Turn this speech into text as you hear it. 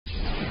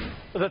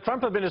The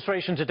Trump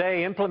administration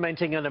today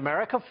implementing an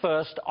America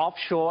First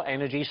offshore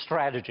energy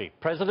strategy.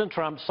 President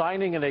Trump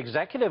signing an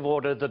executive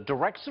order that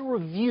directs a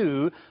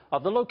review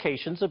of the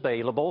locations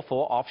available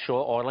for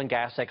offshore oil and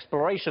gas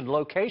exploration.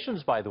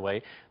 Locations, by the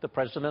way, that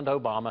President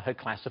Obama had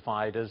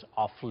classified as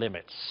off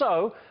limits.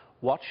 So,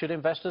 what should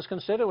investors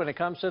consider when it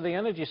comes to the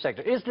energy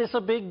sector? Is this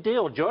a big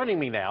deal? Joining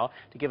me now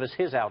to give us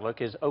his outlook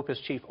is OPIS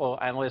Chief Oil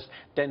Analyst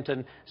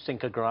Denton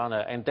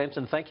Cinquegrana. And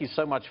Denton, thank you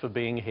so much for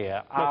being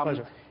here. My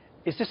pleasure.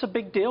 Is this a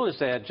big deal? Is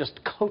there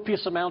just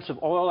copious amounts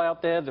of oil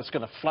out there that's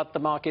going to flood the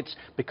markets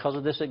because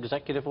of this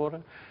executive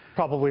order?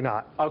 Probably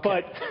not.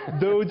 Okay. But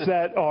those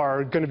that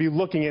are going to be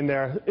looking in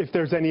there, if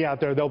there's any out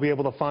there, they'll be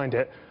able to find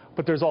it.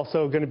 But there's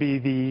also going to be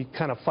the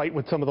kind of fight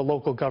with some of the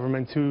local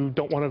governments who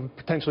don't want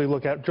to potentially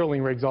look at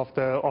drilling rigs off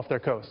their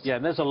coast. Yeah,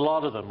 and there's a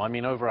lot of them. I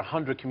mean, over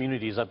 100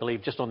 communities, I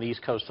believe, just on the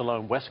East Coast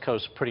alone. West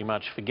Coast, pretty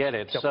much, forget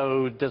it. Yep.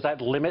 So does that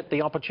limit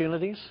the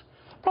opportunities?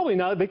 Probably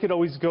not. They could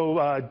always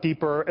go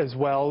deeper as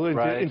well,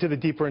 Right. into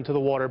the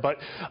water. But,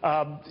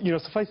 you know,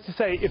 suffice to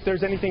say, if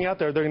there's anything out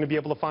there, they're going to be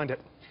able to find it.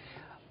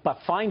 But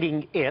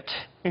finding it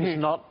is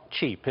not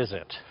cheap, is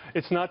it?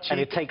 It's not cheap.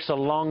 And it takes a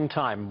long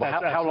time.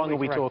 How long are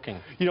we talking?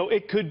 You know,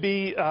 it could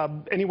be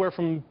anywhere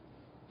from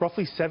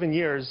roughly 7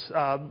 years.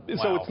 So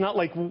it's not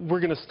like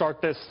we're going to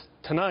start this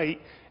tonight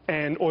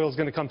and oil's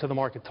going to come to the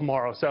market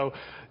tomorrow. So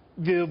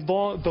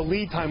the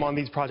lead time on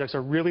these projects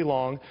are really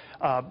long.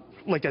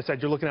 Like I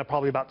said, you're looking at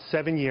probably about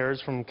 7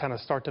 years from kind of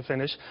start to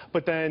finish.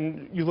 But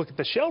then you look at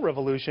the shale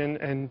revolution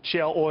and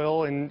shale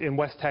oil in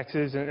West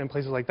Texas and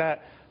places like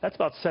that, that's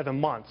about 7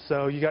 months.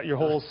 So you got your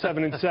whole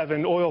 7 and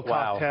 7 oil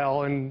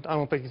cocktail, and I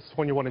don't think it's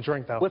one you want to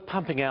drink, though. We're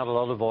pumping out a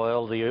lot of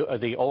oil.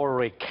 The oil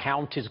rig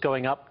count is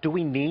going up. Do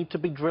we need to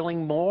be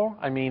drilling more?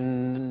 I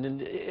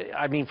mean,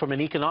 from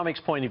an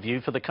economics point of view,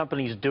 for the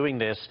companies doing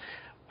this,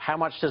 how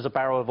much does a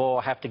barrel of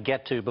oil have to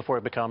get to before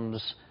it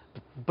becomes,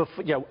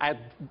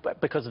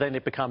 because then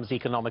it becomes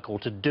economical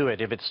to do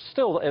it? If it's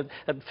still at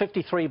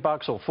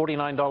 $53 or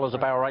 $49 a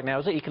barrel right now,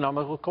 is it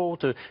economical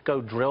to go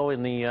drill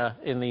in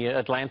the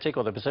Atlantic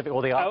or the Pacific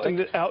or the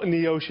Arctic? Out in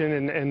the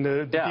ocean and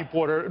the deep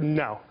water,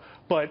 no.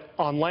 But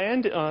on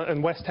land,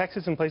 in West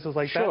Texas and places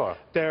like that,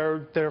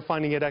 they're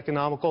finding it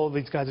economical.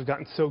 These guys have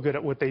gotten so good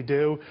at what they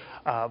do.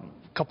 A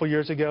couple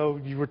years ago,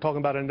 you were talking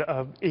about an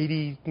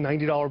 $80,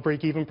 $90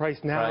 break-even price.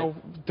 Now,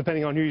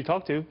 depending on who you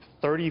talk to,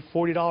 $30,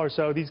 $40.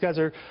 So these guys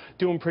are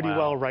doing pretty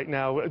well right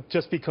now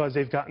just because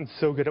they've gotten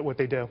so good at what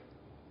they do.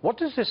 What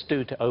does this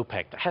do to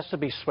OPEC? There has to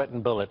be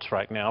sweating bullets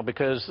right now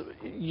because,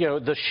 you know,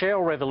 the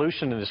shale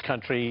revolution in this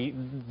country,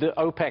 the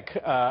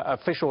OPEC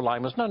official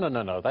line was,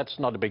 no, that's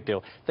not a big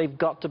deal. They've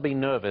got to be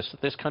nervous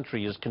that this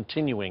country is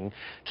continuing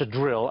to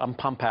drill and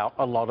pump out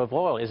a lot of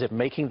oil. Is it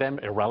making them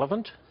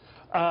irrelevant?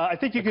 I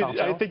think you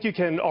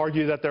can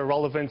argue that their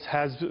relevance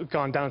has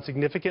gone down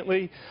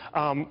significantly.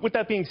 With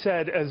that being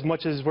said, as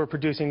much as we're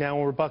producing now,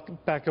 we're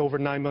back over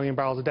 9 million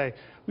barrels a day,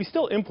 we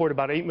still import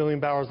about 8 million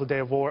barrels a day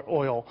of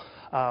oil.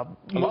 A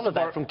lot of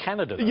that from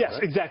Canada, though, yes,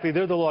 right? Exactly.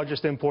 They're the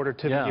largest importer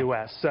to the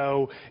U.S.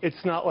 So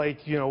it's not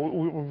like, you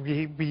know,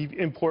 we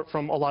import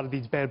from a lot of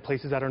these bad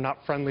places that are not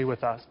friendly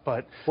with us.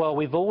 But well,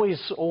 we've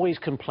always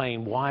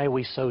complained, why are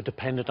we so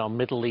dependent on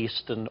Middle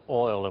Eastern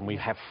oil? And we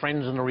have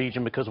friends in the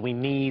region because we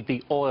need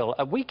the oil.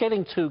 Are we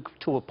getting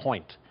to a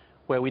point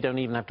where we don't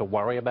even have to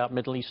worry about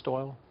Middle East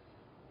oil?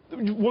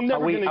 Are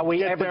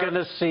we ever going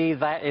to see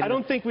that? I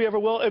don't think we ever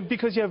will,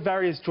 because you have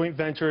various joint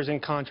ventures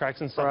and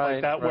contracts and stuff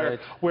like that,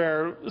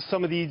 where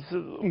some of these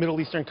Middle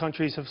Eastern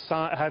countries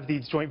have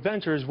these joint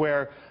ventures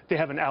where they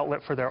have an outlet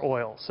for their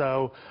oil.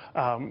 So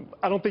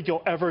I don't think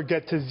you'll ever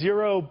get to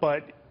zero,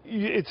 but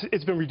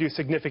it's been reduced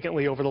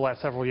significantly over the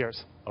last several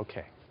years.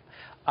 Okay.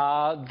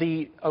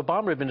 The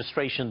Obama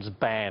administration's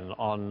ban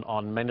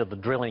on many of the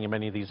drilling in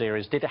many of these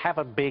areas, did it have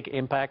a big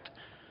impact?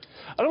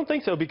 I don't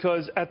think so,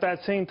 because at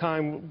that same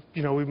time,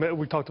 you know,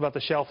 we talked about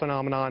the shale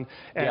phenomenon,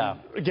 and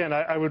again,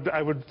 I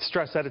would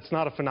stress that it's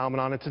not a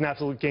phenomenon; it's an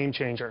absolute game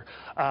changer.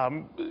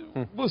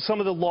 Some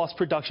of the lost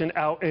production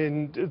out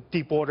in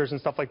deep waters and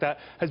stuff like that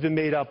has been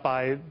made up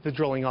by the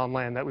drilling on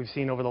land that we've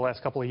seen over the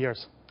last couple of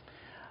years.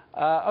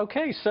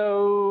 Okay,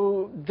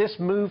 so this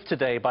move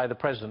today by the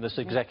president, this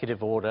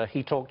executive order,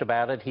 he talked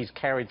about it, he's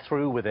carried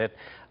through with it.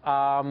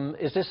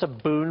 Is this a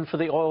boon for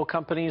the oil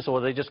companies, or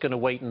are they just going to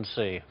wait and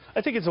see?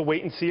 I think it's a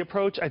wait-and-see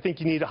approach. I think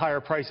you need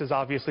higher prices,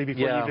 obviously,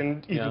 before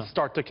you even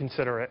start to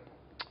consider it.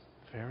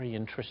 Very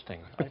interesting.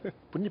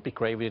 Wouldn't it be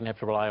great if we didn't have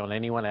to rely on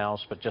anyone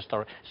else, but just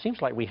our...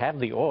 Seems like we have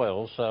the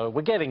oil, so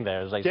we're getting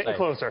there, as they say. Getting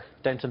closer.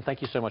 Denton,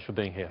 thank you so much for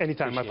being here.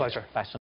 Anytime, my pleasure. Fascinating.